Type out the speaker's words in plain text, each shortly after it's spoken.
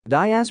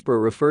Diaspora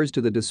refers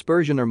to the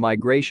dispersion or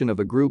migration of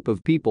a group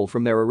of people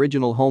from their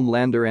original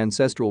homeland or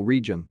ancestral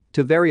region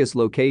to various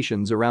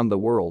locations around the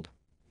world.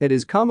 It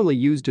is commonly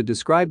used to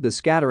describe the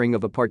scattering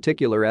of a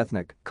particular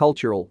ethnic,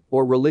 cultural,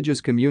 or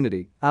religious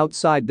community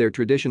outside their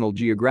traditional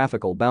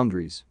geographical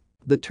boundaries.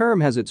 The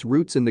term has its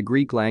roots in the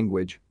Greek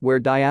language, where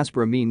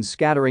diaspora means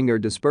scattering or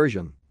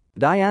dispersion.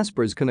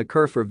 Diasporas can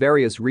occur for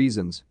various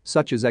reasons,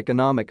 such as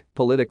economic,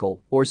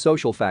 political, or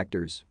social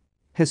factors.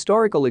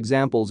 Historical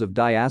examples of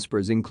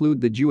diasporas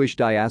include the Jewish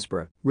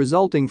diaspora,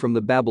 resulting from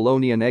the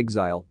Babylonian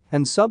exile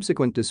and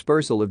subsequent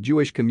dispersal of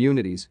Jewish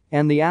communities,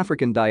 and the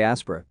African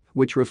diaspora,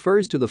 which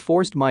refers to the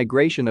forced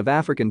migration of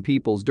African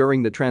peoples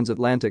during the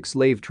transatlantic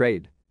slave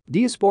trade.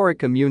 Diasporic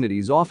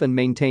communities often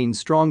maintain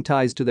strong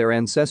ties to their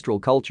ancestral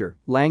culture,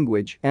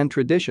 language, and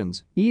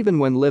traditions, even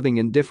when living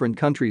in different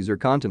countries or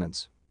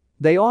continents.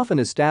 They often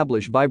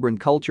establish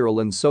vibrant cultural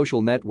and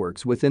social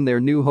networks within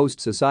their new host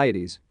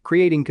societies,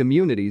 creating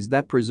communities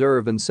that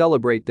preserve and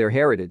celebrate their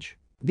heritage.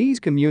 These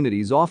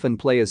communities often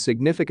play a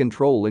significant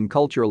role in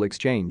cultural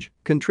exchange,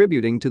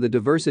 contributing to the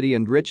diversity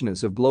and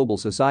richness of global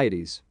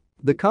societies.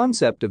 The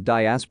concept of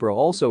diaspora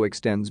also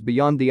extends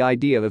beyond the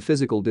idea of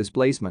physical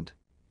displacement.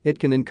 It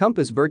can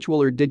encompass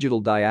virtual or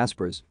digital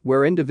diasporas,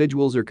 where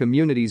individuals or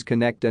communities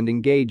connect and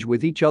engage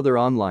with each other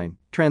online,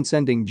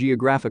 transcending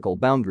geographical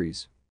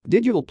boundaries.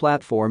 Digital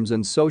platforms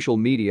and social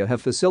media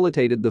have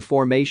facilitated the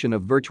formation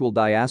of virtual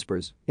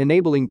diasporas,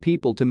 enabling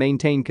people to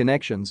maintain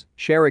connections,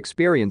 share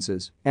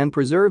experiences, and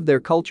preserve their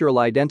cultural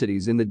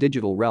identities in the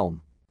digital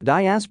realm.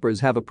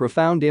 Diasporas have a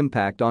profound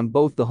impact on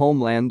both the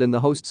homeland and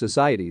the host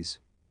societies.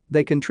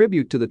 They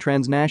contribute to the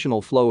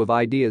transnational flow of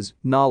ideas,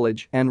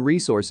 knowledge, and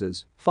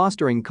resources,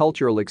 fostering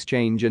cultural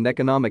exchange and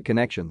economic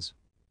connections.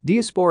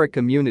 Diasporic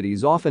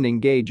communities often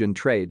engage in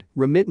trade,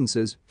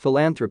 remittances,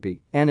 philanthropy,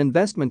 and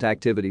investment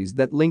activities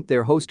that link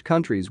their host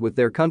countries with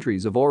their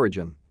countries of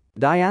origin.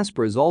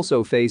 Diasporas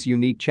also face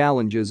unique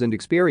challenges and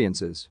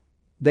experiences.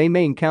 They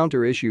may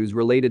encounter issues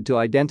related to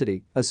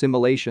identity,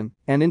 assimilation,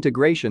 and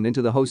integration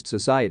into the host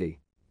society.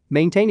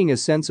 Maintaining a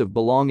sense of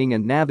belonging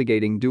and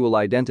navigating dual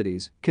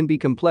identities can be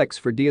complex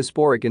for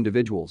diasporic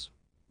individuals.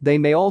 They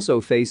may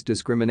also face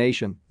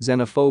discrimination,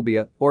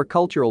 xenophobia, or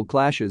cultural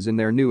clashes in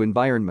their new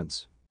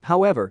environments.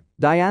 However,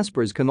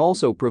 diasporas can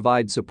also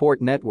provide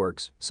support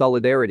networks,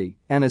 solidarity,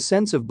 and a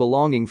sense of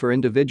belonging for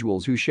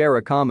individuals who share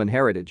a common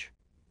heritage.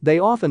 They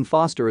often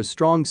foster a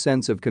strong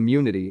sense of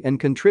community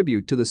and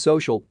contribute to the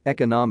social,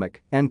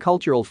 economic, and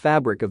cultural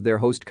fabric of their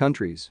host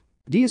countries.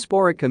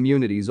 Diasporic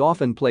communities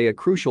often play a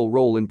crucial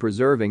role in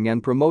preserving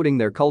and promoting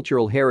their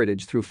cultural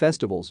heritage through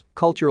festivals,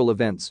 cultural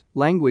events,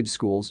 language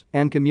schools,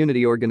 and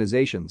community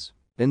organizations.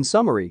 In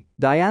summary,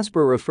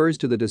 diaspora refers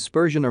to the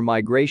dispersion or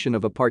migration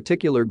of a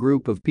particular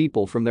group of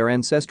people from their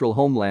ancestral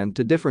homeland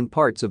to different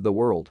parts of the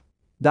world.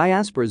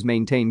 Diasporas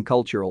maintain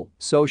cultural,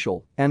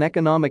 social, and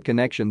economic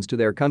connections to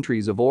their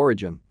countries of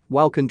origin,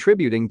 while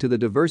contributing to the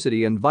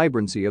diversity and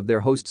vibrancy of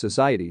their host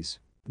societies.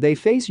 They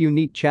face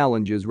unique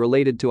challenges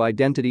related to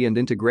identity and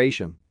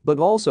integration, but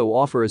also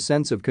offer a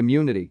sense of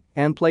community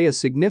and play a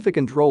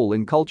significant role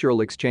in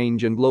cultural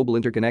exchange and global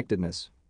interconnectedness.